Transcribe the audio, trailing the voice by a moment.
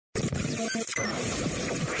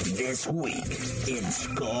This week in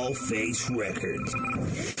Skullface Records.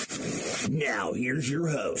 Now, here's your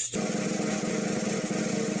host,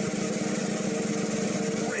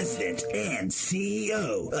 President and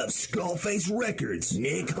CEO of Skullface Records,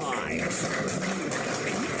 Nick Hines.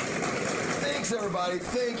 Thanks, everybody.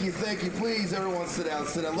 Thank you. Please, everyone, sit down.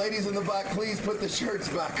 Ladies in the back, please put the shirts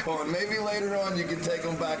back on. Maybe later on you can take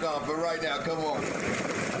them back off, but right now, come on.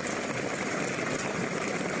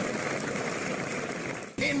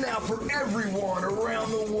 And now for everyone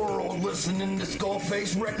around the world listening to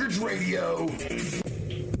Skullface Records Radio.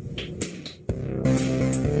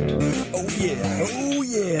 Oh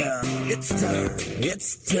yeah, it's time.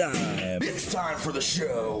 It's time for the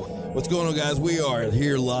show. What's going on, guys? We are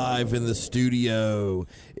here live in the studio.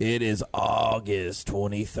 It is August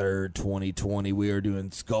 23rd, 2020. We are doing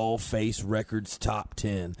Skullface Records Top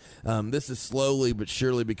 10. This is slowly but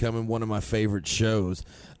surely becoming one of my favorite shows.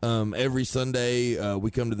 Every Sunday,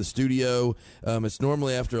 we come to the studio. It's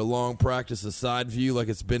normally after a long practice of side view like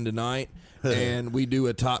it's been tonight. And we do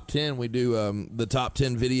a top 10. We do the top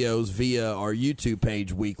 10 videos via our YouTube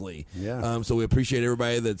page weekly. Yeah. So we appreciate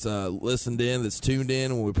everybody that's listened in, that's tuned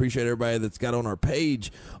in. And we appreciate everybody that's got on our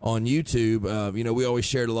page on YouTube. We always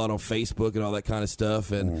shared a lot on Facebook and all that kind of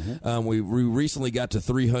stuff. And we recently got to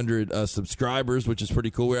 300 subscribers, which is pretty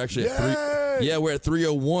cool. We're actually at we're at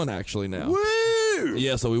 301 actually now. Woo!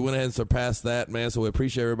 Yeah, so we went ahead and surpassed that, man. So we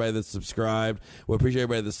appreciate everybody that's subscribed. We appreciate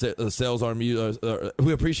everybody that sells our music.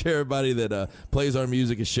 We appreciate everybody that plays our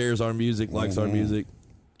music and shares our music, likes our music,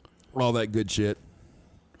 all that good shit.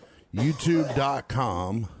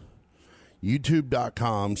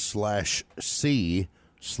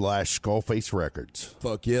 YouTube.com/C/Skullface Records.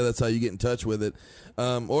 Fuck yeah, that's how you get in touch with it.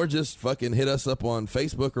 Or just fucking hit us up on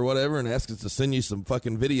Facebook or whatever and ask us to send you some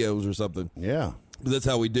fucking videos or something. Yeah. That's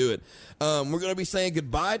how we do it. We're going to be saying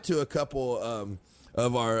goodbye to a couple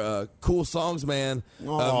of our cool songs, man, this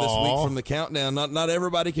week from the countdown. Not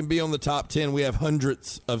everybody can be on the top 10. We have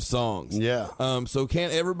hundreds of songs. Yeah. So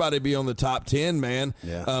can't everybody be on the top 10, man?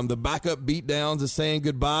 Yeah. The Backup Beatdowns is saying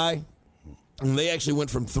goodbye. And they actually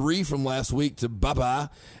went from 3 from last week to bye-bye.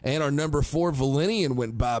 And our number 4, Valenian,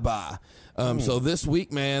 went bye-bye. So this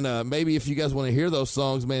week, man, maybe if you guys want to hear those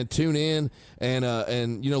songs, man, tune in and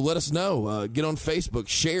let us know. Get on Facebook,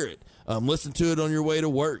 share it. Listen to it on your way to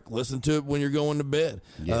work. Listen to it when you're going to bed.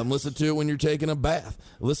 Yes. Listen to it when you're taking a bath.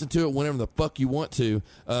 Listen to it whenever the fuck you want to.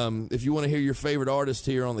 If you want to hear your favorite artist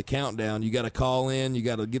here on the countdown, you got to call in. You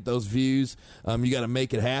got to get those views. You got to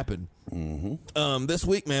make it happen. This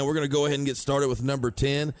week, man, we're going to go ahead and get started with number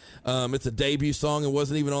 10. It's a debut song. It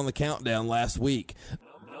wasn't even on the countdown last week.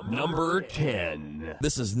 Number 10.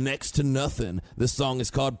 This is Next to Nothing. This song is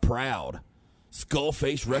called Proud.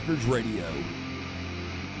 Skullface Records Radio.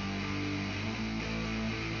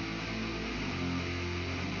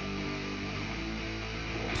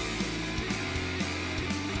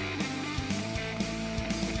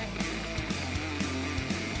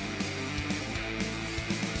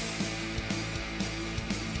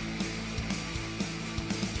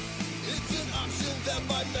 It's an option that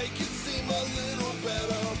might make it seem a little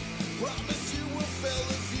better. Promise you will fail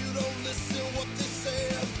if you don't listen what they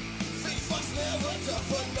say. Face was never tough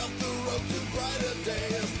enough, the road to brighter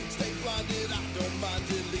days. Stay blinded, I don't mind,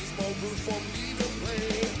 it leaves more room for me to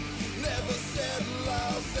play. Never settle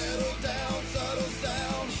out, settle down, subtle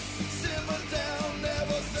sound. Simmer down,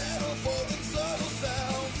 never settle for the subtle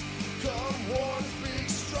sounds. Come one, speak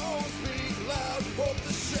strong, speak loud. Hope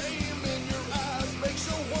the shame in your eyes makes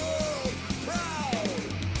your world proud.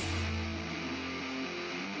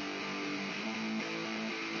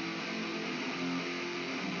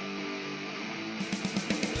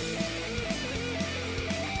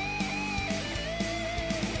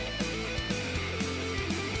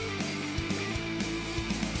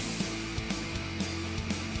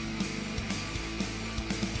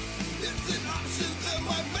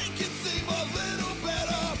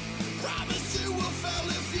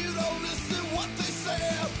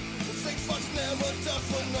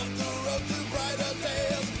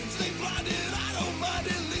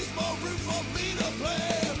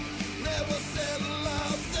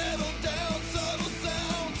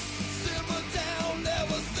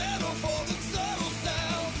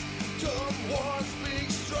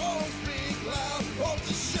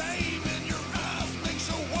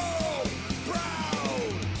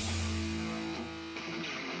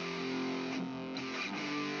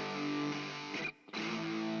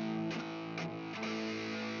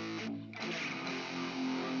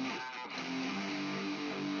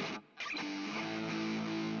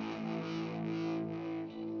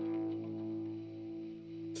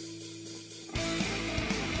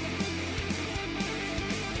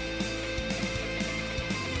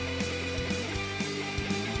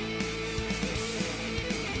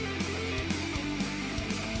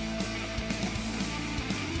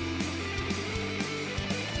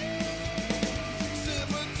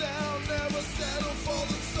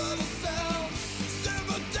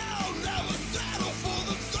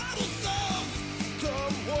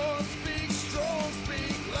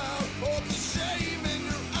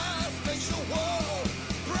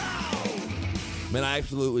 Man, I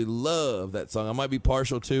absolutely love that song. I might be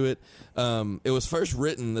partial to it. It was first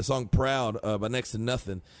written, the song Proud by Next to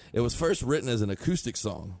Nothing. It was first written as an acoustic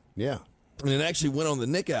song. Yeah. And it actually went on the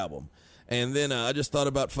Nick album. And then I just thought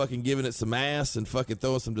about fucking giving it some ass and fucking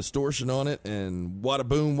throwing some distortion on it. And wada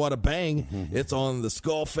boom, wada bang. It's on the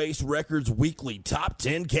Skullface Records weekly top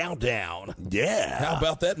 10 countdown. Yeah. How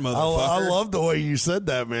about that, I motherfucker? love the way you said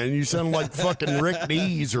that, man. You sound like fucking Rick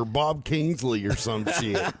Dees or Bob Kingsley or some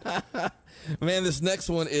shit. Man, this next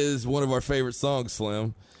one is one of our favorite songs,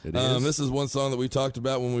 Slim. It is. This is one song that we talked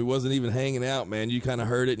about when we wasn't even hanging out, man. You kind of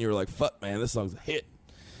heard it and you were like, fuck, man, this song's a hit.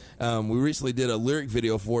 We recently did a lyric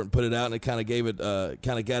video for it and put it out, and it kind of gave it,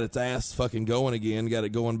 kind of got its ass fucking going again, got it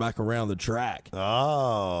going back around the track.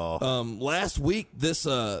 Oh. Last week, this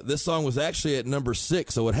song was actually at number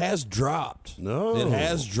 6, so it has dropped. No. It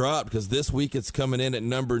has dropped because this week it's coming in at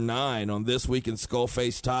number 9 on This Week in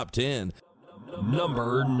Skullface Top 10.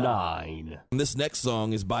 Number 9. And this next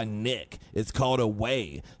song is by Nick. It's called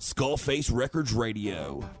Away, Skullface Records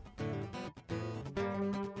Radio.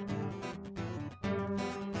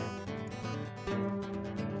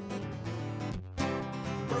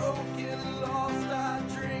 Broken and lost, I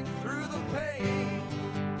drink through the pain.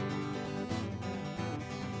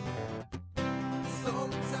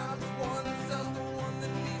 Sometimes one self's the one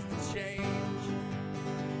that needs to change.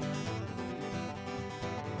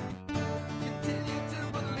 Continue to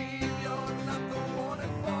believe you're not the one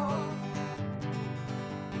at fault.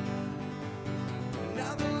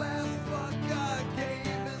 Now the last fuck I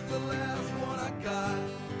gave is the last one I got.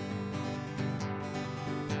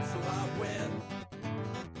 So I went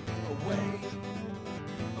away,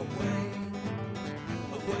 away,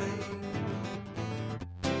 away.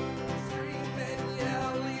 Scream and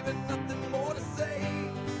yell, leaving nothing more to say.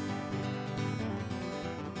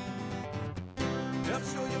 I'm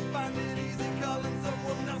sure you'll find it easy calling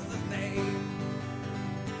someone else's name.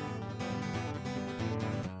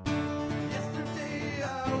 Yesterday I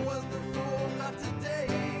was the fool, not today.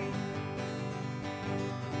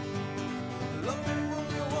 Love me for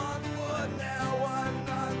me once, but now I'm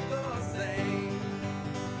not the same.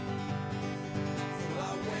 So I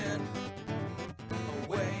went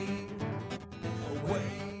away, away,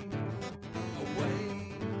 away.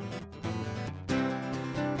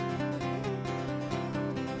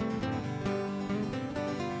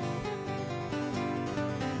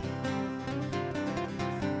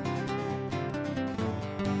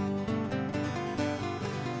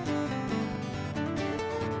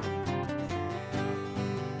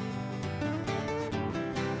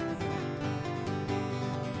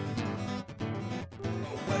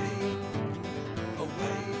 Away,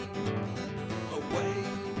 away, away.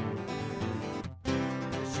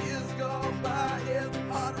 She has gone by, it's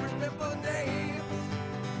hard to remember names.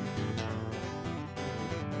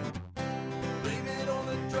 Blame it on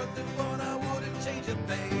the drugs and phone, I wouldn't change a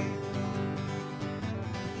thing.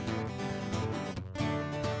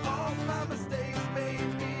 All my mistakes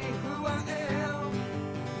made me who I am.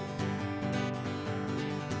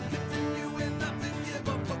 Continuing not to give a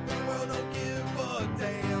fuck, the world don't give a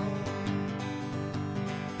damn.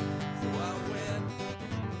 So I went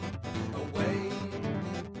away,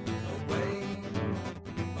 away,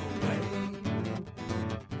 away.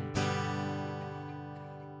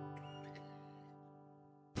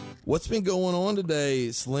 What's been going on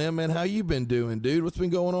today, Slim, man? How you been doing, dude? What's been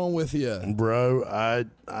going on with you? Bro, I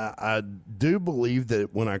do believe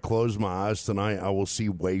that when I close my eyes tonight, I will see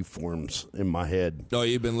waveforms in my head. Oh,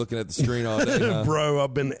 you've been looking at the screen all day, huh? Bro,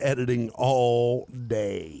 I've been editing all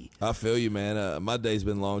day. I feel you, man. My day's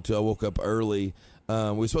been long, too. I woke up early. We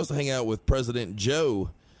were supposed to hang out with President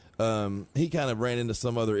Joe. He kind of ran into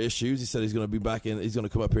some other issues. He said he's going to be back in. He's going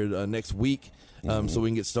to come up here next week so we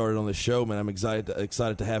can get started on the show, man. I'm excited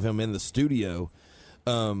to have him in the studio.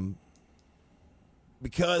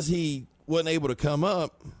 Because he wasn't able to come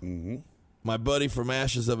up, my buddy from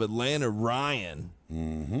Ashes of Atlanta, Ryan,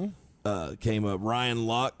 came up. Ryan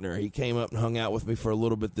Lochner. He came up and hung out with me for a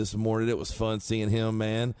little bit this morning. It was fun seeing him,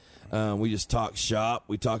 man. We just talked shop.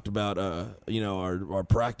 We talked about, our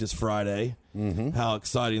practice Friday, how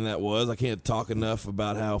exciting that was. I can't talk enough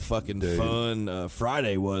about how fucking fun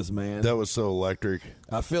Friday was, man. That was so electric.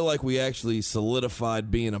 I feel like we actually solidified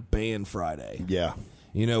being a band Friday. Yeah.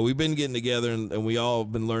 You know, we've been getting together and we all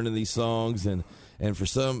been learning these songs and for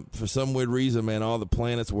some weird reason, man, all the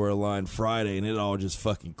planets were aligned Friday and it all just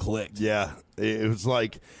fucking clicked. Yeah. It was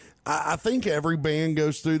like, I think every band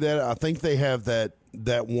goes through that. I think they have that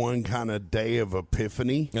that one kind of day of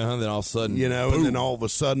epiphany. Then all of a sudden, You know, boom. and then all of a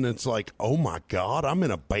sudden it's like, oh my God, I'm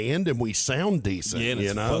in a band and we sound decent. Yeah, and you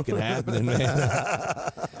it's know, fucking happening,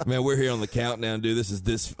 man. Man, we're here on the countdown, dude. This is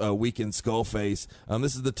this weekend Skullface.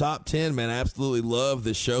 This is the top 10, man. I absolutely love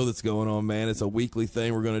this show that's going on, man. It's a weekly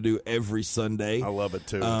thing we're going to do every Sunday. I love it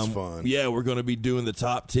too. It's fun. Yeah, we're going to be doing the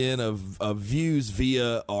top 10 of views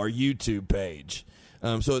via our YouTube page.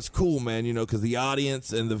 So it's cool, man, you know, because the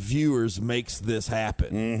audience and the viewers makes this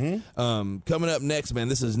happen. Coming up next, man,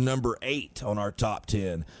 this is number 8 on our top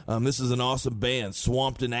 10. This is an awesome band,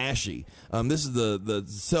 Swamped and Ashy. This is the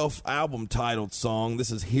self-album titled song. This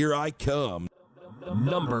is Here I Come.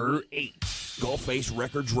 Number 8. Skullface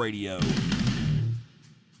Records Radio.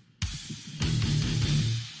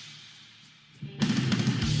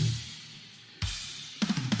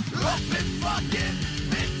 I've been fucking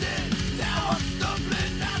bitten. Now I'm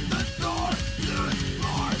stumbling at the door to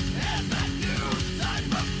explore as a new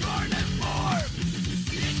type of carnivore.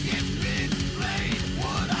 It can't be explained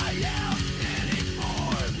what I am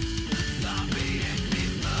anymore. Zombie and me,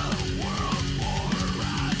 the world war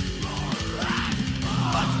us.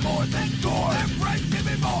 Much more than gore. Their brains give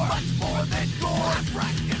me more. Much more than gore. Their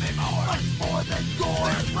brains give me more. Much more than gore.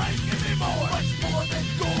 Their brains give me more. Much more than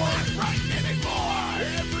gore. Their brains give me more.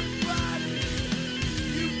 Everybody,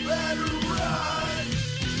 you better run,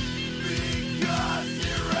 because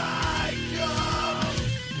here I come.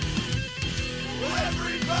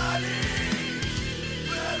 Everybody,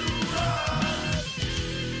 better run,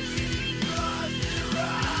 because here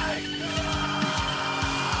I come.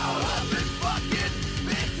 I've been fucking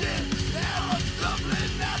bitten, now I'm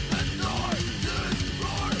stumbling at the door to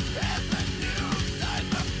explore as a new type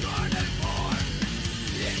of carnivore.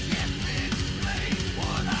 It can't be explained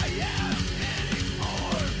what I am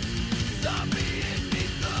anymore. Zombie in me,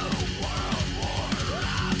 the world war.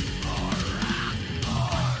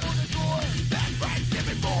 That brain give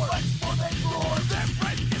me more. Much more than gore. That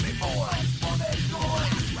brain give me more. Much more than gore.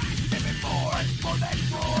 That brain give me more. Much more than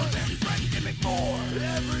gore. That brain give me more.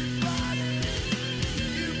 Everybody,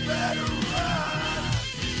 you better run,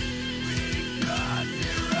 because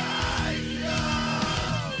here I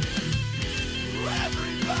come.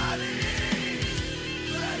 Everybody,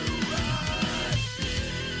 better run,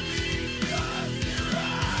 because here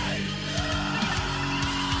I come.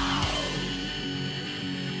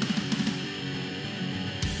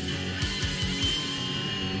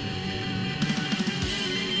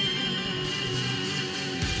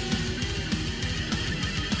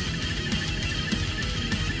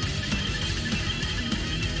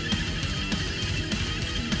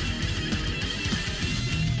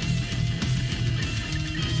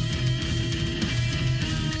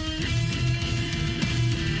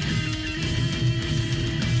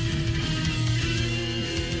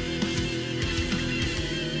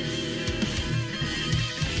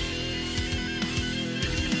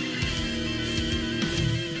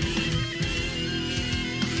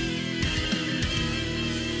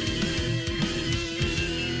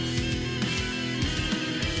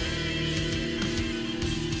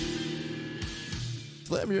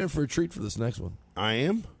 Slim, you're in for a treat for this next one. I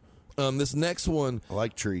am. This next one, I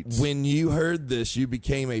like treats. when you heard this, you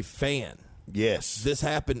became a fan. Yes. This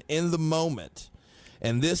happened in the moment.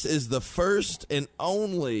 And this is the first and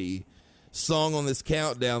only song on this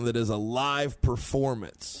countdown that is a live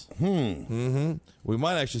performance. We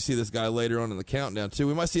might actually see this guy later on in the countdown, too.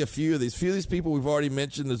 We might see a few of these. Few of these people we've already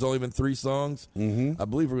mentioned. There's only been 3 songs. I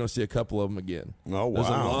believe we're going to see a couple of them again. Oh,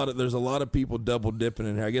 wow. There's a lot of people double dipping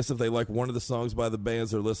in here. I guess if they like one of the songs by the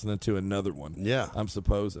bands, they're listening to another one. Yeah. I'm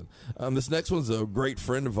supposing. This next one's a great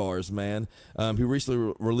friend of ours, man. He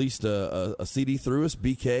recently released a CD through us,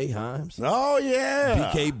 BK Himes. Oh,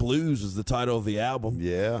 yeah. BK Blues was the title of the album.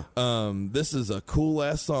 Yeah. This is a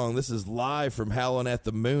cool-ass song. This is live from Howlin' at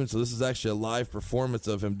the Moon, so this is actually a live performance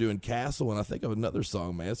of him doing Castle, and I think of another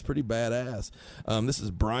song, man. It's pretty badass. This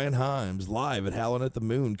is Brian Himes live at Howlin' at the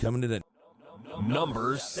Moon, coming in at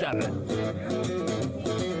Number 7. I love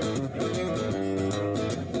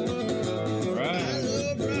rock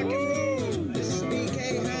and roll. This is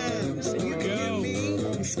BK Himes, and you can hear me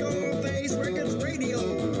on Skullface Records Radio.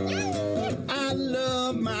 I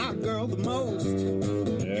love my girl the most.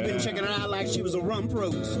 You've been checking her out like she was a rump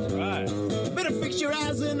roast. Right. Better fix your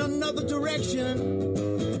eyes in another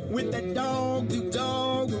direction with that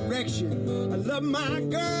dog-to-dog erection. I love my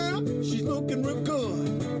girl, she's looking real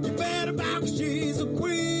good. You better bow 'cause she's a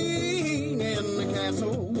queen in the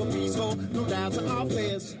castle, a peaceful, no doubts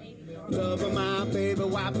office. Loving my baby,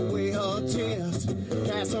 wipe away her tears.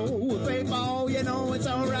 Castle with faithful, you know it's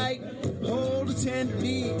alright. Hold her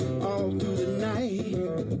tenderly all through the night.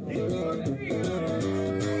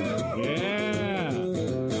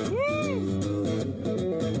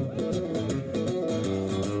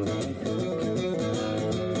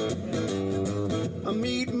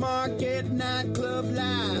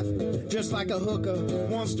 life, just like a hooker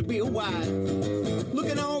wants to be a wife. Look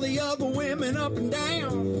at all the other women up and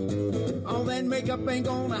down. All that makeup ain't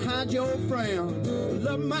gonna hide your frown.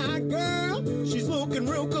 Love my girl, she's looking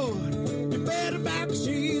real good. You better back,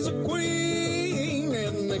 she's a queen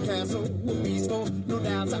in the castle with peaceful, no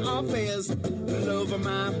doubts of office. Love of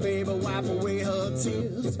my baby, wipe away her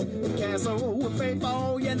tears. The castle with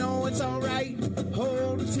faithful, you know it's alright.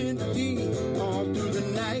 Hold it tender deep all through the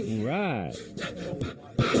night. Right.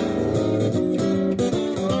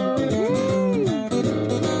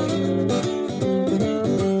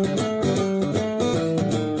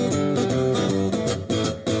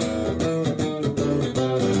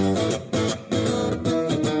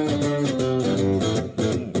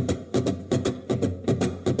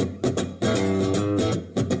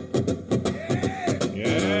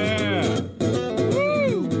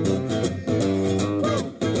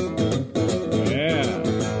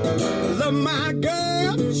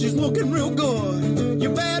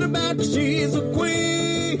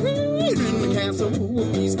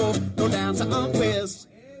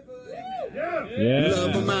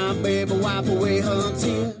 Love of my baby, wipe away her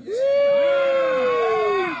tears.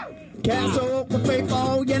 Castle with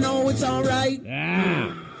faithful, you know it's alright.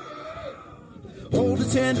 Hold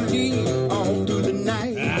it tenderly all through the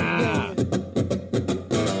night.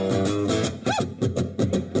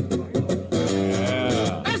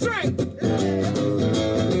 That's right.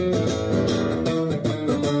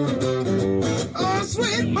 Oh,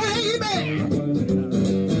 sweet baby,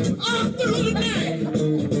 all through the night.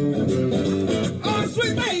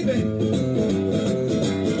 Sweet baby.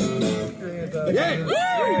 Yeah.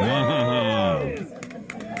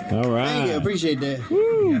 All right. Thank you. Appreciate that.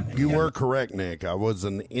 You were correct, Nick. I was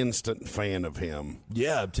an instant fan of him.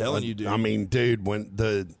 Yeah, I'm telling you, dude. I mean, dude,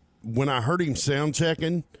 when I heard him sound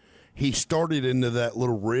checking, he started into that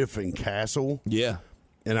little riff in Castle. Yeah.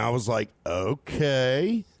 And I was like,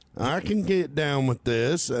 okay, I can get down with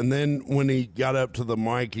this. And then when he got up to the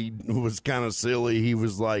mic, he was kind of silly. He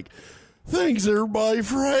was like, thanks, everybody,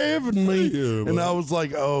 for having me. Yeah, and I was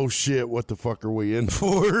like, oh, shit, what the fuck are we in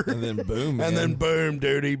for? And then boom, man. And then boom,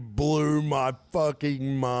 dude, he blew my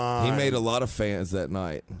fucking mind. He made a lot of fans that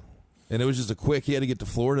night. And it was just he had to get to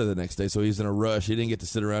Florida the next day, so he was in a rush. He didn't get to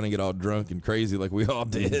sit around and get all drunk and crazy like we all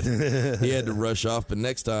did. He had to rush off. But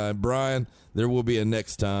next time, Brian, there will be a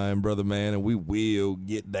next time, brother man, and we will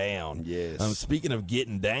get down. Yes. Speaking of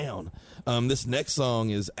getting down, this next song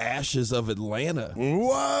is Ashes of Atlanta.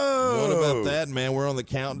 Whoa. What about that, man? We're on the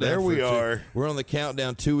countdown. There we are. We're on the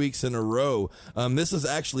countdown 2 weeks in a row. This is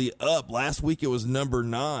actually up. Last week it was number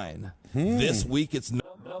 9. This week it's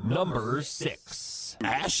number 6.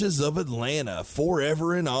 Ashes of Atlanta,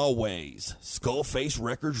 Forever and Always. Skullface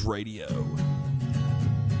Records Radio.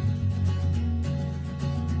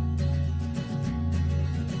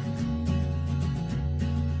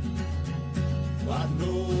 I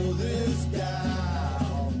know this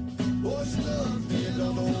gal, boy, she loves me,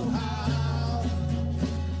 don't know how.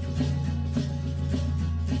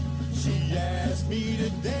 She asked me to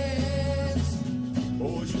dance,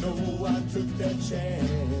 oh, you know I took that chance.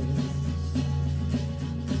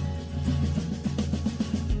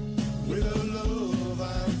 With her love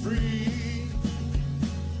I'm free,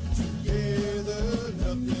 together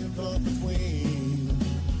nothing comes between.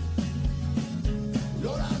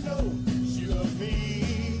 Lord, I know she loves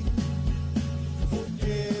me,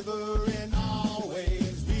 forever and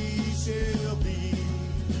always we shall be.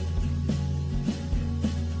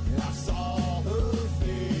 And I saw her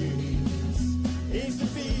face, instant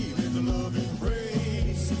feelings of love and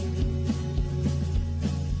embrace.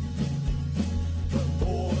 But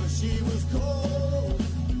boy, she was cold,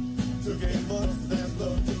 took 8 months for that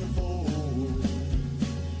love to unfold.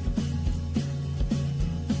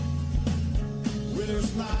 With her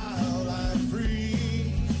smile I'm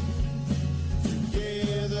free,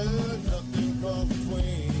 together nothing comes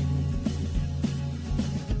between.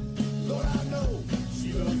 Lord, I know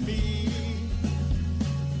she loves me,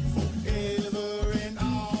 forever and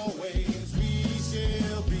always we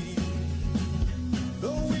shall be.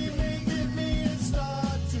 Though we may get me and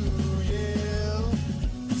start to yell,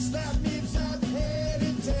 slap me upside the head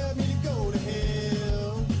and tell me to go to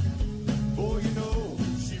hell. Boy, you know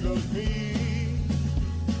she loves me,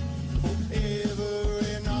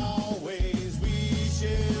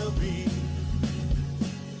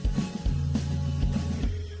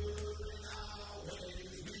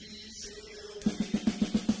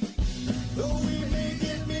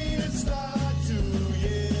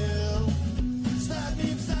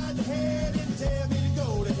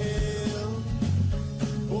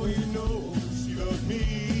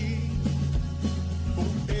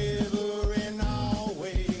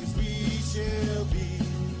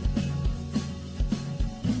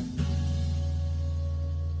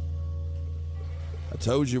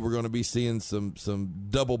 told you we're going to be seeing some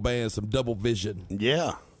double bands, some double vision.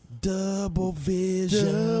 Yeah. Double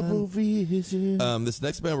vision. Double vision. This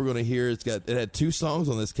next band we're going to hear, it had 2 songs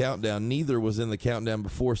on this countdown. Neither was in the countdown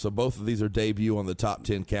before, so both of these are debut on the top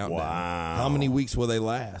 10 countdown. Wow. How many weeks will they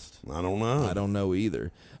last? I don't know. I don't know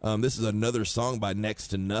either. This is another song by Next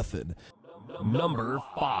to Nothing. Number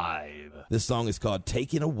 5. This song is called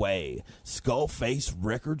Taken Away, Skullface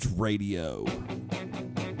Records Radio.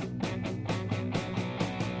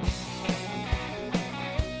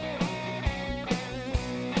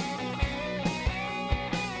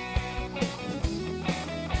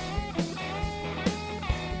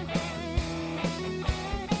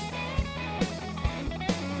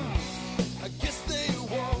 I guess they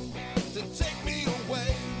want to take me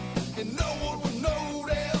away, and no one will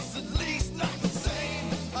notice, at least not the same.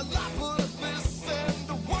 I lie for this and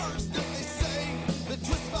the worst if they say they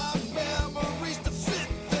twist my memories to fit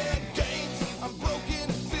their games. I'm broken,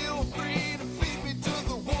 feel free to feed me to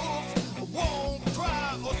the wolves. I won't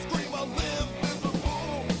cry or scream, I'll live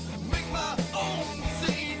miserable. Make my own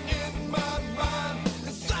scene in my mind,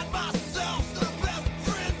 inside myself, the best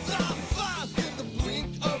friends I find. In the blink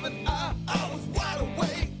of an eye, I was wide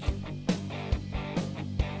awake,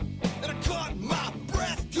 and I caught my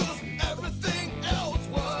breath, 'cause everything else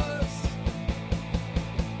was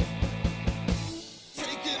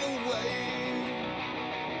taken away.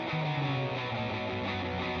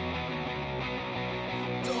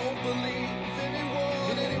 Don't believe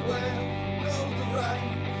anyone anywhere knows the right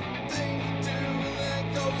thing to do, and that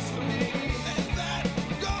goes for me, and that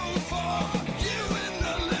goes for you. In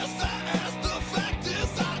the list I asked, the fact is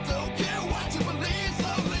I don't care what you believe,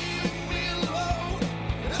 so leave me alone,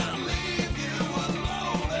 and I'll leave you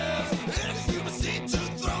alone. If you proceed to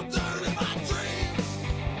throw dirt in my dreams,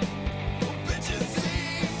 well, bitch, it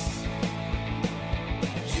seems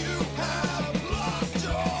you have lost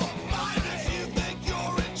your mind. If you think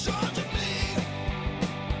you're in charge of me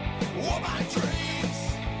or my dreams,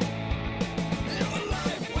 your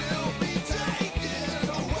life will be taken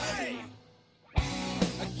away.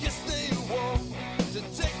 I guess they want to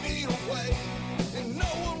take me away, and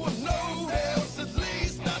no one will notice, at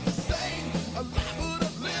least not the same. A lie would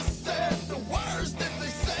have listened, the worst if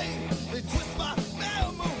they say they twist my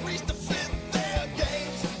memories to fit their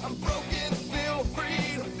games. I'm broken, feel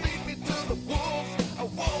free to feed me to the wolves. I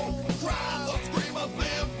won't cry or scream, I'll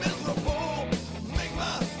live miserable. Make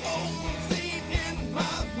my own scene in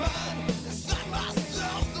my mind, inside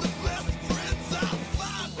myself, the best friends I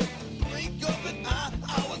find. With the blink of an eye,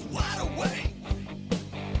 I was wide awake,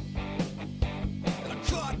 and I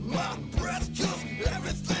caught my breath, 'cause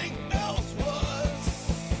everything else was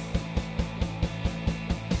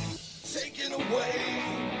taken away.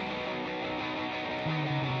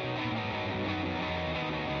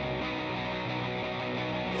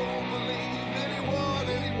 Don't believe anyone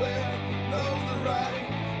anywhere knows the right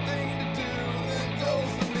thing to do, that goes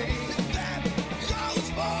for me, and that goes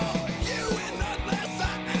for you. And unless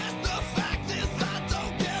I ask, the fact is I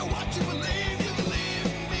don't care what you believe. You can leave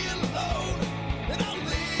me alone, and I'll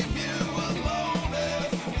leave you alone.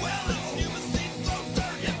 Well, if you must see throw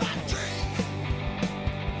dirt in my dreams,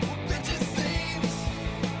 well, bitch, it seems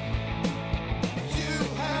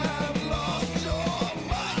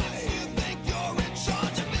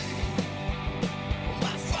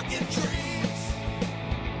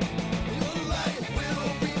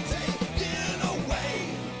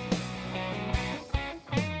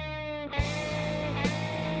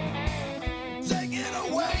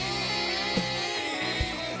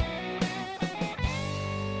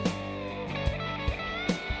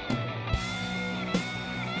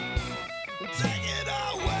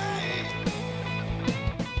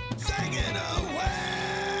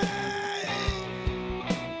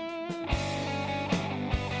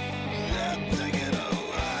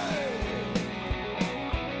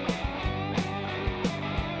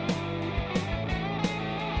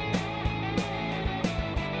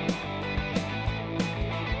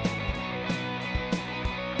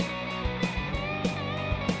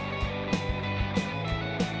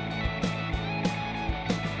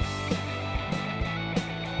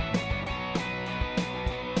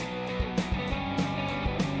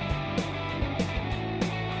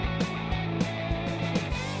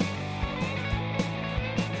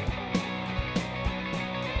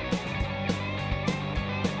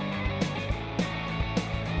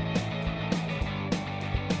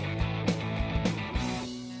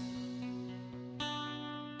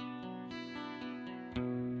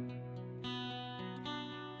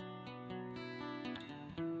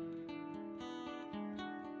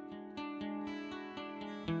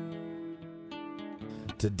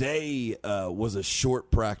Today was a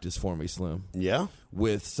short practice for me, Slim. Yeah.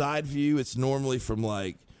 With side view, it's normally from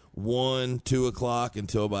like 1, 2 o'clock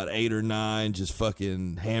until about 8 or 9, just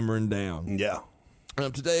fucking hammering down. Yeah.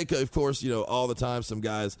 Today, of course, all the time some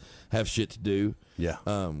guys have shit to do. Yeah.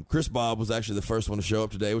 Chris Bob was actually the first one to show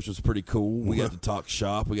up today, which was pretty cool. We got to talk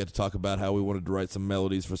shop. We got to talk about how we wanted to write some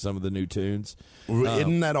melodies for some of the new tunes.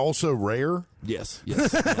 Isn't that also rare? Yes.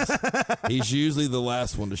 He's usually the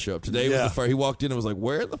last one to show up. Today was the first. He walked in and was like,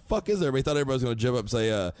 "Where the fuck is everybody?" He thought everybody was going to jump up and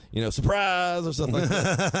say, surprise or something like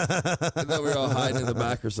that. I thought we were all hiding in the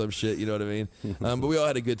back or some shit, you know what I mean? But we all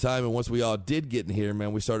had a good time, and once we all did get in here,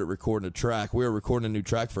 man, we started recording a track. We were recording a new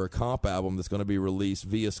track for a comp album that's going to be released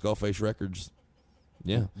via Skullface Records.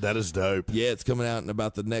 Yeah. That is dope. Yeah, it's coming out in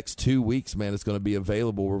about the next 2 weeks, man. It's going to be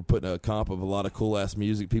available. We're putting a comp of a lot of cool-ass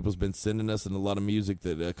music people's been sending us, and a lot of music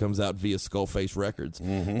that comes out via Skullface Records.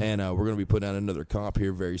 Mm-hmm. And we're going to be putting out another comp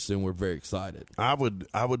here very soon. We're very excited. I would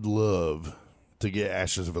love to get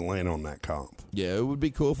Ashes of Atlanta on that comp. Yeah, it would be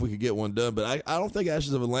cool if we could get one done, but I don't think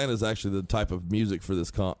Ashes of Atlanta is actually the type of music for this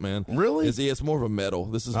comp, man. Really? It's more of a metal.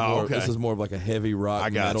 This is more of like a heavy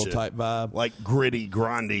rock metal type vibe. Like gritty,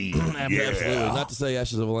 grindy. Absolutely. Not to say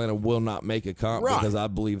Ashes of Atlanta will not make a comp, because I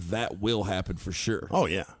believe that will happen for sure. Oh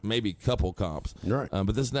yeah. Maybe a couple comps. Right.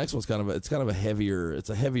 But this next one's kind of a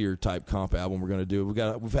heavier type comp album we're going to do.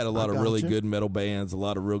 We've had a lot of really good metal bands, a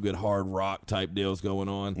lot of real good hard rock type deals going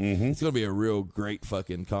on. Mm-hmm. It's going to be a real great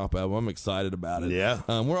fucking comp album. I'm excited about it. Yeah.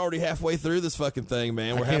 We're already halfway through this fucking thing,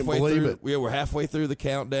 man. We're can't believe it. Yeah, we're halfway through the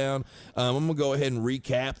countdown. I'm gonna go ahead and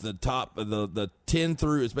recap the top the 10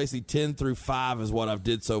 through. It's basically 10 through 5 is what I've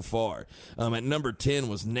did so far. At number 10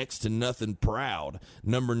 was Next to Nothing, Proud.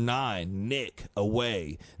 Number 9, Nick,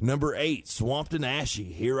 Away. Number 8, Swamped and Ashy,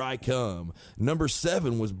 Here I Come. Number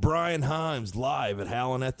 7 was Brian Himes, Live at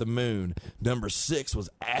Howlin' at the Moon. Number 6 was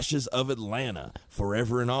Ashes of Atlanta,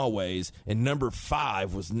 Forever and Always. And number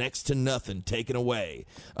 5 was Next to Nothing, Taken Away.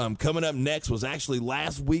 Coming up next was actually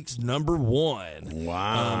last week's number 1.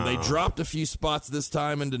 Wow. They dropped a few spots this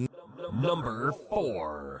time into number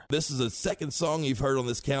 4. This is the second song you've heard on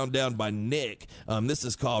this countdown by Nick. This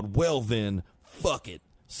is called Well Then, Fuck It.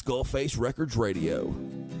 Skullface Records Radio.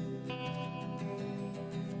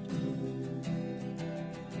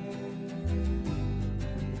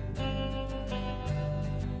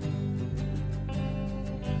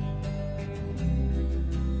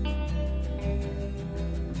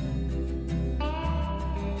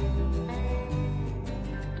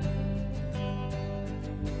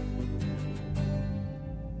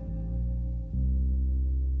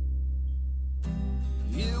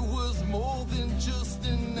 It was more than just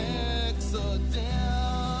an accident.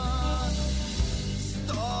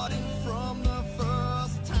 Starting from the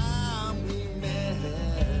first time we met.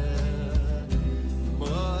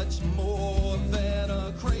 Much more than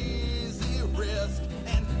a crazy risk.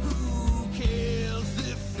 And who cares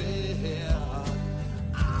if it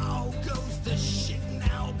all goes to shit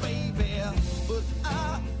now, baby? But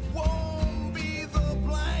I won't be the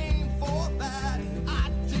blame for that. I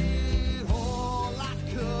did all I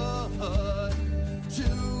could to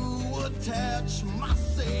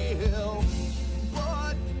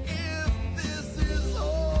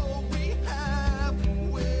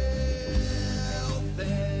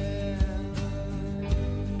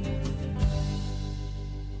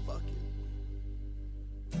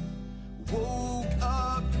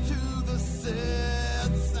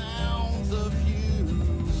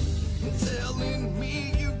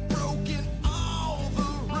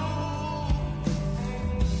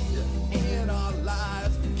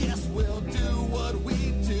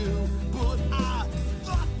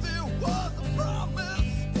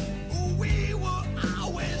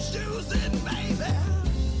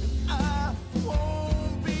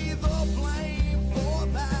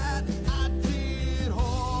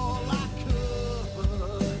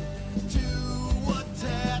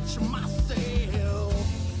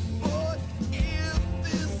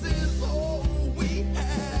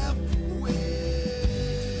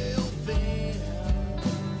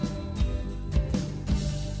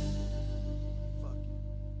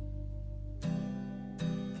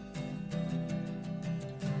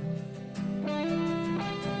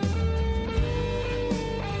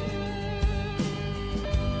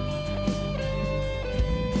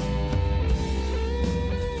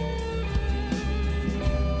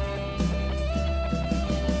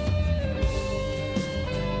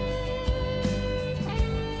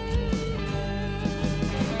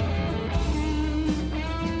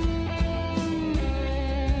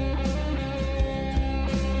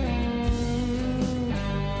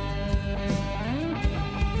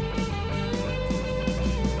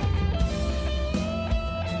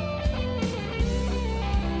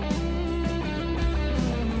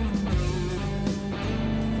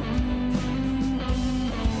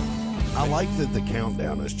like that the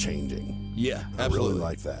countdown is changing. Yeah, I absolutely. really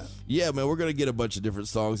like that. Yeah, man, we're going to get a bunch of different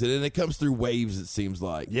songs, and it comes through waves, it seems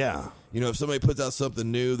like. Yeah. You know, if somebody puts out something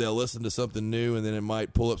new, they'll listen to something new, and then it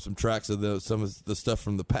might pull up some tracks of some of the stuff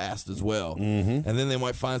from the past as well. Mm-hmm. And then they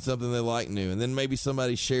might find something they like new, and then maybe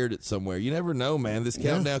somebody shared it somewhere. You never know, man. This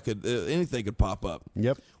countdown could anything could pop up.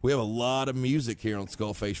 Yep. We have a lot of music here on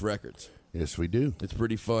Skullface Records. Yes, we do. It's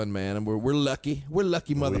pretty fun, man, and we're lucky. We're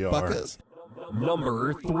lucky motherfuckers.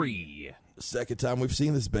 Number 3. Second time we've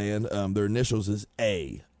seen this band. Their initials is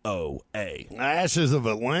AOA. Ashes of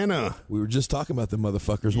Atlanta. We were just talking about them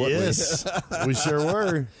motherfuckers, wasn't Yes, we sure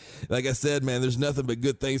were. Like I said, man, there's nothing but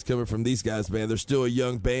good things coming from these guys, man. They're still a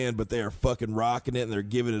young band, but they are fucking rocking it, and they're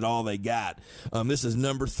giving it all they got. This is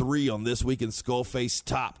number 3 on This Week in Skullface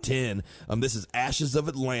Top 10. This is Ashes of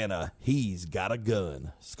Atlanta. He's Got a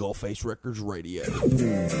Gun. Skullface Records Radio.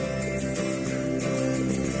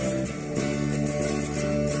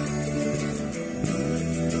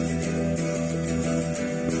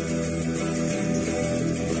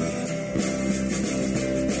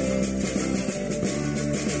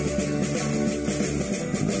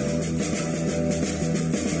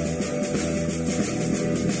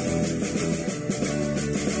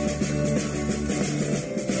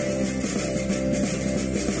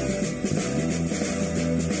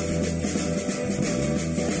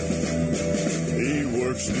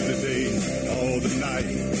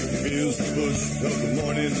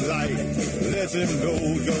 Lets him know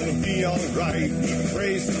gonna be alright. He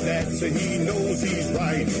prays for that so he knows he's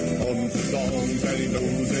right. Hums the songs that he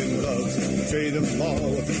knows and loves. Trade them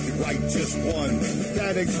all if he could write just one.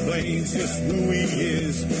 That explains just who he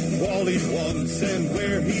is, all he wants and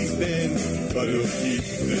where he's been. But he'll keep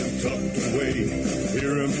them tucked away.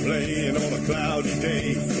 Hear him playing on a cloudy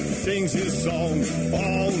day. Sings his songs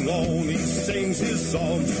all alone. He sings his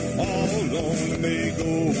songs all alone. And they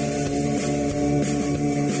go,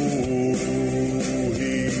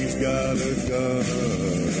 he's got a gun.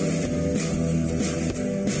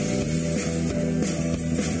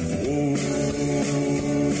 Oh,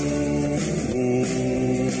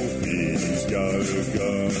 he's got a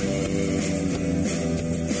gun.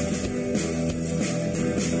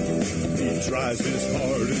 He tries his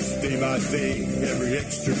hardest day by day. Every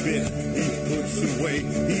extra bit he puts away.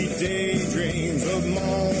 He daydreams of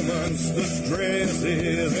moments the stress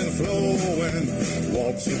isn't flowing.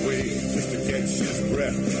 Walks away just to catch his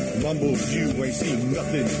breath. Mumbles, you ain't seen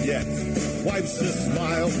nothing yet. Wipes a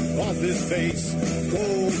smile off his face.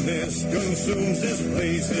 Coldness consumes his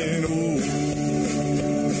place. And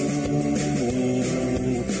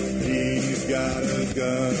he's got a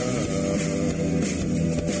gun.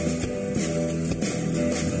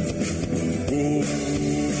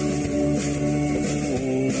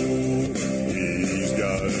 He's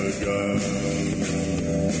got a gun.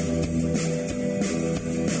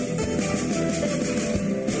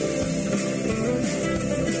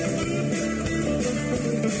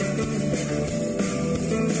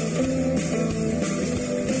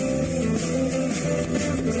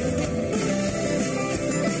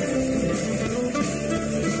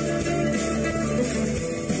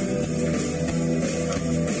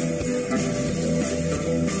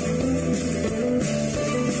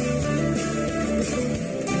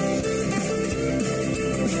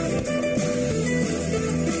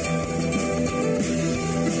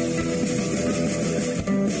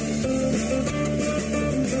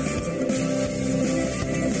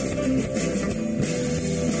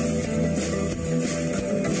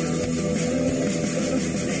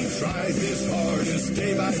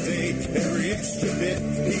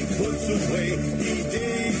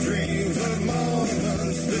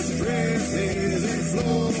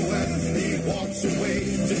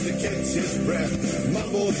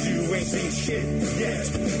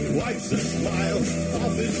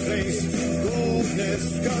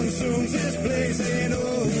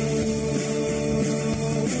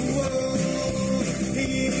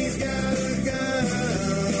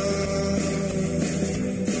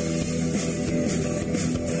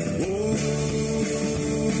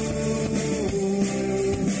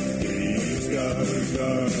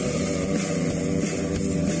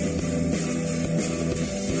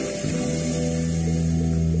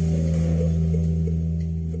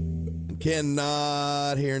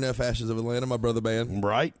 Cannot hear enough Ashes of Atlanta, my brother band.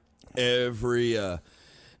 Right. Every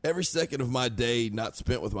second of my day not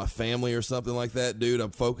spent with my family or something like that, dude,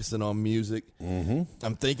 I'm focusing on music. Mm-hmm.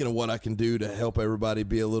 I'm thinking of what I can do to help everybody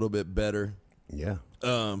be a little bit better. Yeah.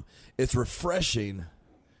 It's refreshing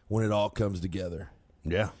when it all comes together.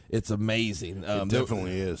 Yeah. It's amazing. It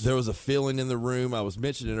definitely is. There was a feeling in the room. I was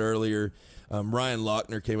mentioning it earlier. Ryan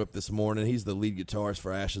Lochner came up this morning. He's the lead guitarist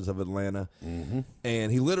for Ashes of Atlanta. Mm-hmm.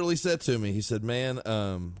 And he literally said to me, he said, man,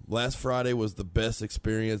 last Friday was the best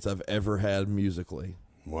experience I've ever had musically.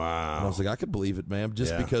 Wow. And I was like, I could believe it, man,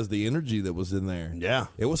 just because the energy that was in there. Yeah.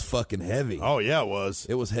 It was fucking heavy. Oh, yeah, it was.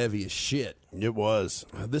 It was heavy as shit. It was.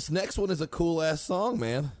 This next one is a cool-ass song,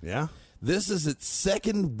 man. Yeah. This is its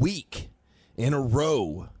second week in a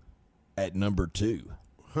row at number 2.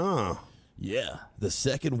 Huh. Yeah, the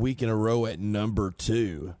second week in a row at number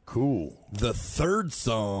 2. Cool. The third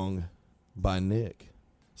song by Nick.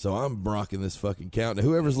 So I'm rocking this fucking count. Now,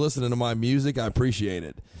 whoever's listening to my music, I appreciate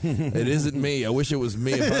it. It isn't me. I wish it was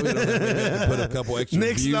me. I probably don't have to put a couple extra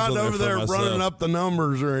Nick's views not on over there for myself. running up the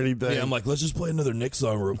numbers or anything. Yeah, I'm like, let's just play another Nick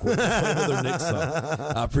song real quick. Let's play another Nick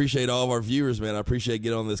song. I appreciate all of our viewers, man. I appreciate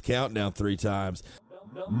getting on this countdown 3 times.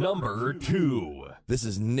 Number 2. This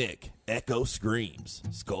is Nick, Echo Screams,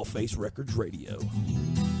 Skullface Records Radio.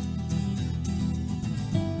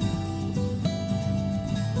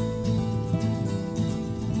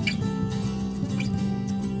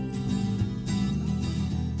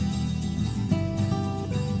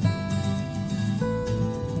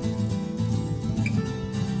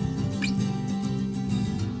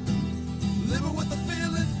 Living with the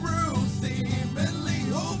feelings bruised, seemingly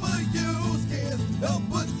overused, can't help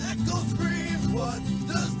but echo screams. What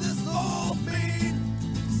does this all mean?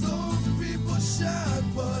 Some people shine,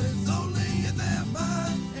 but it's only in their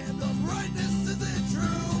mind, and the brightness isn't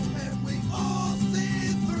true, and we all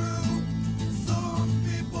see through. Some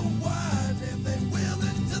people whine, and they will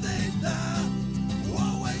until they die,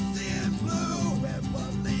 always seeing blue, and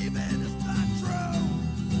believing it's not true.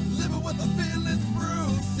 Living with the feelings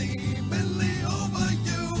bruised, seemingly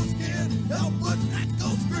overused, can't help but echo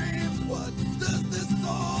screams. What does this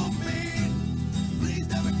all mean? Please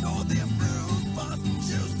never ignore the abuse, must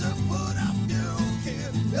choose to put out views.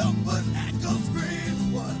 Can't help but echo screams.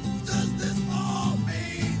 What does this all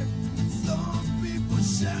mean? Some people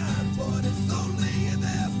shine, but it's only in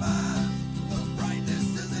their minds. The brightness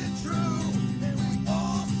isn't true, and we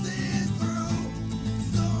all see it through.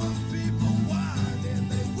 Some people whine, and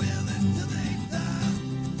they will until they die,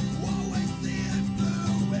 always seeing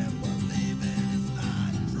blue, and believing it's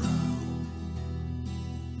not true.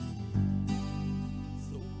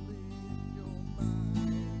 Solely in your mind,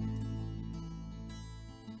 echo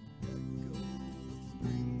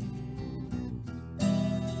screams.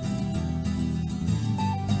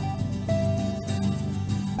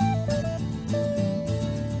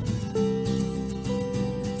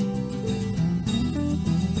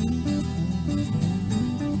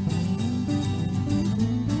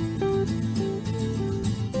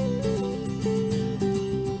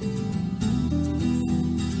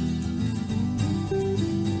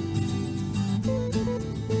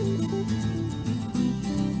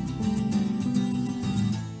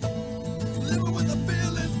 Living with the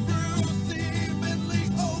feelings bruised, seemingly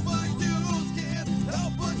overused, can't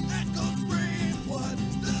help but echo screams. What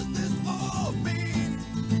does this all mean?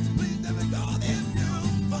 Please never ignore the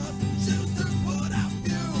abuse, must choose to put out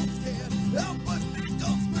views. Can't help but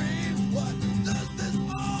echo screams. What does this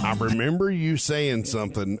all I remember you saying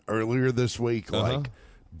something earlier this week, like,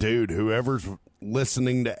 dude, whoever's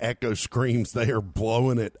listening to Echo Screams, they are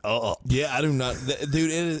blowing it up. Yeah, I do not,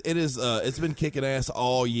 dude. It is. It's been kicking ass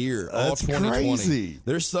all year, all That's 2020. crazy.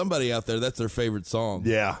 There's somebody out there that's their favorite song.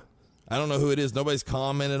 Yeah. I don't know who it is. Nobody's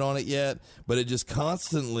commented on it yet, but it just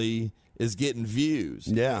constantly is getting views.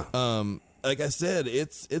 Yeah. Like I said,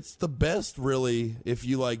 it's the best, really. If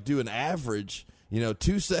you like do an average,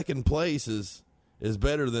 2 second place is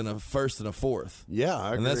better than a first and a fourth. Yeah, I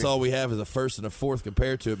agree. And that's all we have is a first and a fourth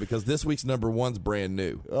compared to it, because this week's number 1's brand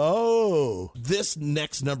new. Oh. This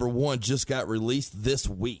next number 1 just got released this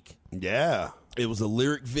week. Yeah. It was a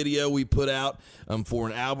lyric video we put out for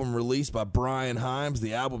an album released by Brian Himes.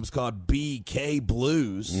 The album's called BK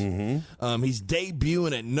Blues. Mm-hmm. He's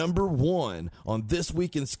debuting at number 1 on This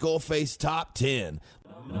Week in Skullface Top 10.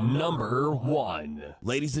 Number 1.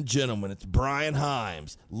 Ladies and gentlemen, it's Brian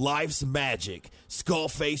Himes, Life's Magic,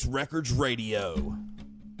 Skullface Records Radio.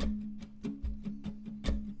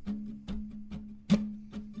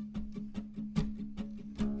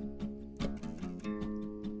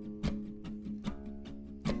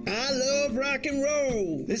 I love rock and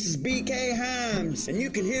roll. This is BK Himes, and you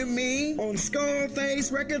can hear me on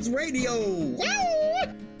Skullface Records Radio. Woo!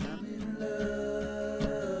 I'm in love.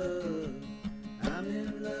 I'm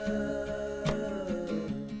in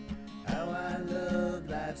love. How I love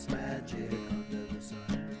life's magic under the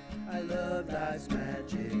sun. I love life's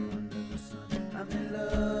magic under the sun. I'm in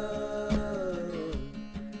love.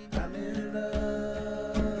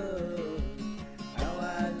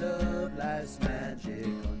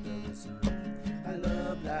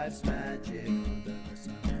 magic under the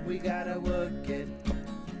sun. We gotta work it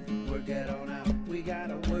on out. We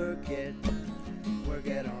gotta work it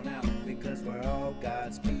on out, because we're all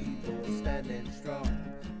God's people standing strong.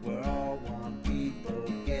 We're all one people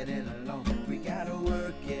getting along. We gotta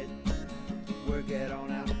work it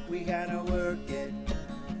on out. We gotta work it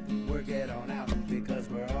on out, because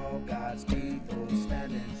we're all God's people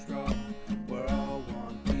standing strong. We're all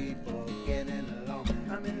one people getting along.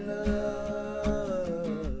 I'm in love.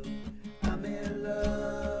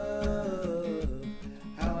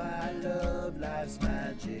 How I love life's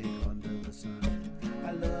magic under the sun.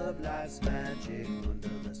 I love life's magic under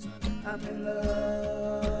the sun. I'm in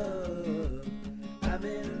love.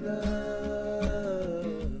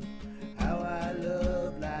 How I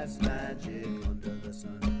love life's magic under the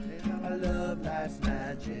sun. I love life's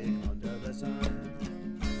magic under the sun.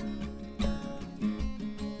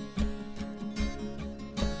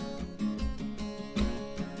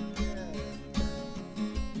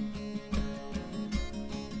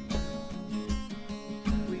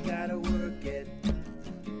 We gotta work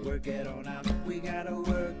it on out. We gotta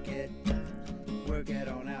work it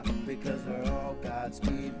on out, because we're all God's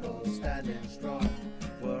people standing strong.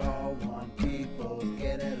 We're all one people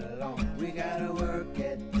getting along. We gotta work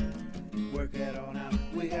it on out.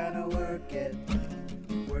 We gotta work it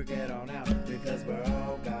on out, because we're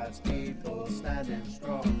all God's people standing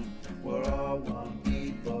strong. We're all one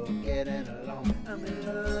people getting along. I'm in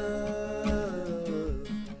love.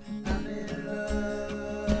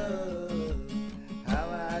 How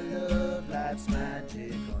I love life's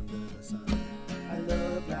magic under the sun. I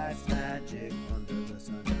love life's magic under the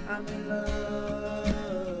sun. I'm in love.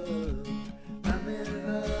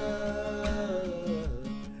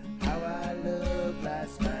 How I love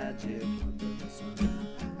life's magic under the sun.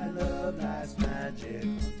 I love life's magic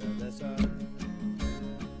under the sun.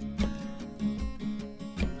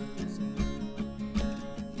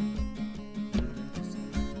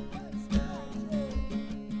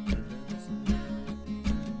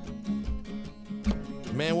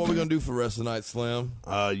 Man, what are we going to do for the rest of the night, Slim?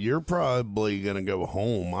 You're probably going to go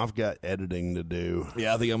home. I've got editing to do.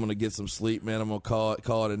 Yeah, I think I'm going to get some sleep, man. I'm going to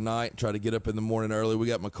call it a night, try to get up in the morning early. We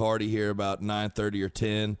got McCarty here about 9:30 or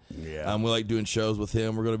 10. Yeah. We like doing shows with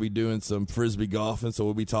him. We're going to be doing some Frisbee golfing, so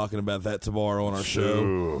we'll be talking about that tomorrow on our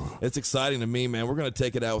show. It's exciting to me, man. We're going to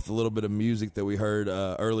take it out with a little bit of music that we heard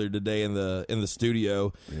earlier today in the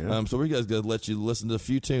studio. Yeah. So we're going to let you listen to a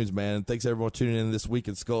few tunes, man. And thanks, everyone, for tuning in this week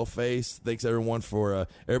in Skullface. Thanks, everyone, for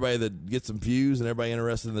everybody that gets some views and everybody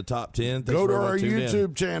interested in the top 10. Thanks Go to for our tuning in.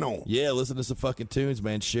 YouTube channel. Yeah, listen to some fucking tunes,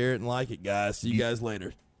 man. Share it and like it, guys. See you guys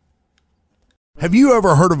later. Have you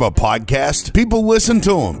ever heard of a podcast? People listen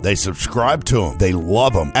to them. They subscribe to them. They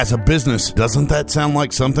love them. As a business, doesn't that sound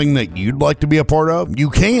like something that you'd like to be a part of? You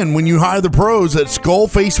can when you hire the pros at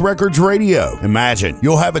Skullface Records Radio. Imagine,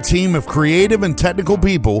 you'll have a team of creative and technical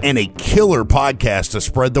people and a killer podcast to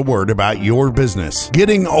spread the word about your business.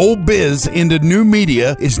 Getting old biz into new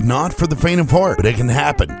media is not for the faint of heart, but it can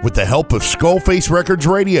happen with the help of Skullface Records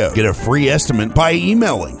Radio. Get a free estimate by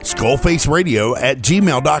emailing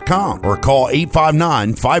skullfaceradio@gmail.com or call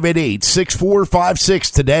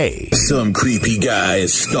 859-588-6456 today. Some creepy guy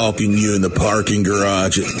is stalking you in the parking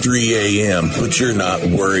garage at 3 a.m., but you're not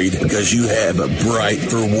worried because you have a Bright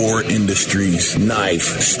for War Industries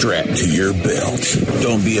knife strapped to your belt.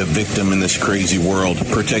 Don't be a victim in this crazy world.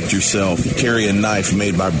 Protect yourself. Carry a knife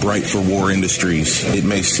made by Bright for War Industries. It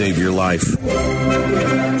may save your life.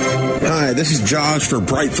 Hi, this is Josh for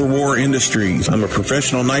Bright for War Industries. I'm a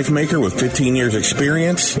professional knife maker with 15 years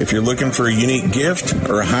experience. If you're looking for a unique gift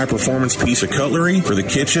or a high-performance piece of cutlery for the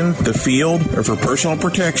kitchen, the field, or for personal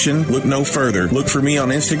protection, look no further. Look for me on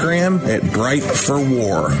Instagram at Bright for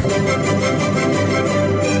War.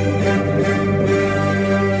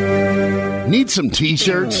 Need some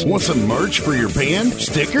t-shirts? Want some merch for your band?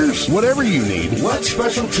 Stickers? Whatever you need, let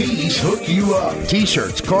Special Tees hook you up.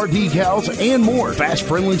 T-shirts, card decals, and more. Fast,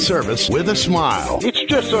 friendly service with a smile. It's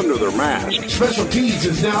just under their mask. Special Tees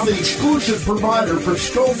is now the exclusive provider for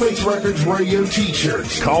Skullface Records Radio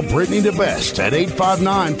t-shirts. Call Brittany DeBest at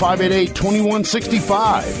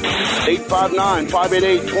 859-588-2165.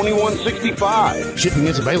 859-588-2165. Shipping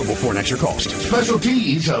is available for an extra cost. Special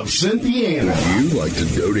Tees of Cynthiana. Would you like to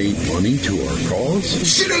donate money to our cause?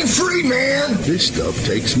 Shit ain't free, man! This stuff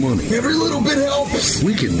takes money. Every little bit helps.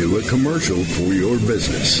 We can do a commercial for your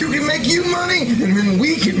business. You can make you money, and then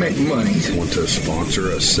we can make money. Want to sponsor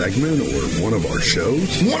sponsor a segment or one of our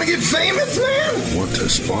shows? Want to get famous, man? Want to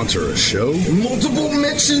sponsor a show? Multiple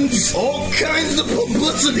mentions, all kinds of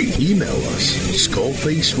publicity. Email us,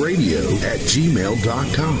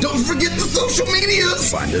 skullfaceradio@gmail.com. Don't forget the social medias.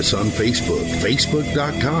 Find us on Facebook,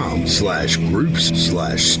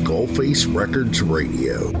 facebook.com/groups/Skullface Records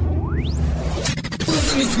Radio.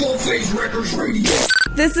 Listen to Skullface Records Radio.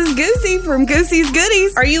 This is Goosey from Goosey's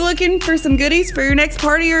Goodies. Are you looking for some goodies for your next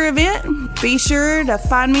party or event? Be sure to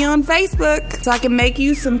find me on Facebook so I can make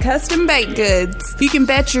you some custom baked goods. You can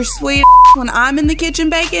bet your sweet when I'm in the kitchen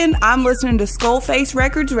baking, I'm listening to Skullface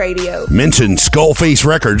Records Radio. Mention Skullface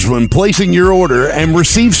Records when placing your order and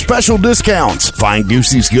receive special discounts. Find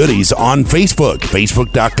Goosey's Goodies on Facebook,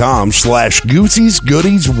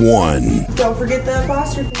 facebook.com/Goosey'sGoodies1. Don't forget the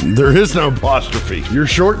apostrophe. There is no apostrophe. Your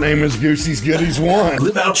short name is Goosey's Goodies 1.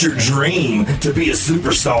 Live out your dream to be a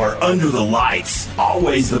superstar under the lights.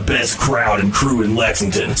 Always the best crowd and crew in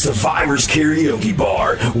Lexington. Survivors Karaoke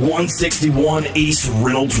Bar, 161 East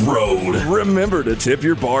Reynolds Road. Remember to tip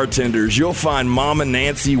your bartenders. You'll find Mama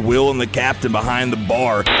Nancy, Will, and the captain behind the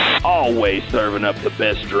bar, always serving up the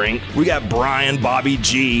best drinks. We got Brian, Bobby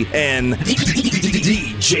G, and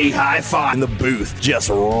DJ Hi-Fi in the booth,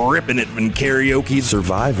 just ripping it in karaoke.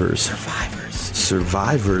 Survivors.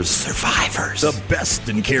 The best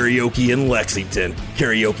in karaoke in Lexington.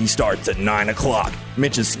 Karaoke starts at 9 o'clock.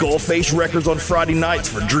 Mention Skullface Records on Friday nights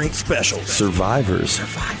for drink specials. Survivors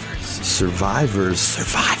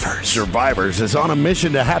is on a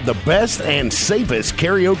mission to have the best and safest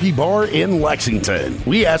karaoke bar in Lexington.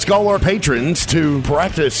 We ask all our patrons to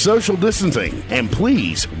practice social distancing and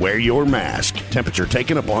please wear your mask. Temperature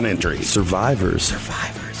taken upon entry. Survivors.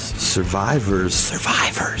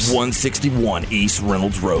 161 East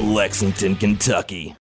Reynolds Road, Lexington, Kentucky.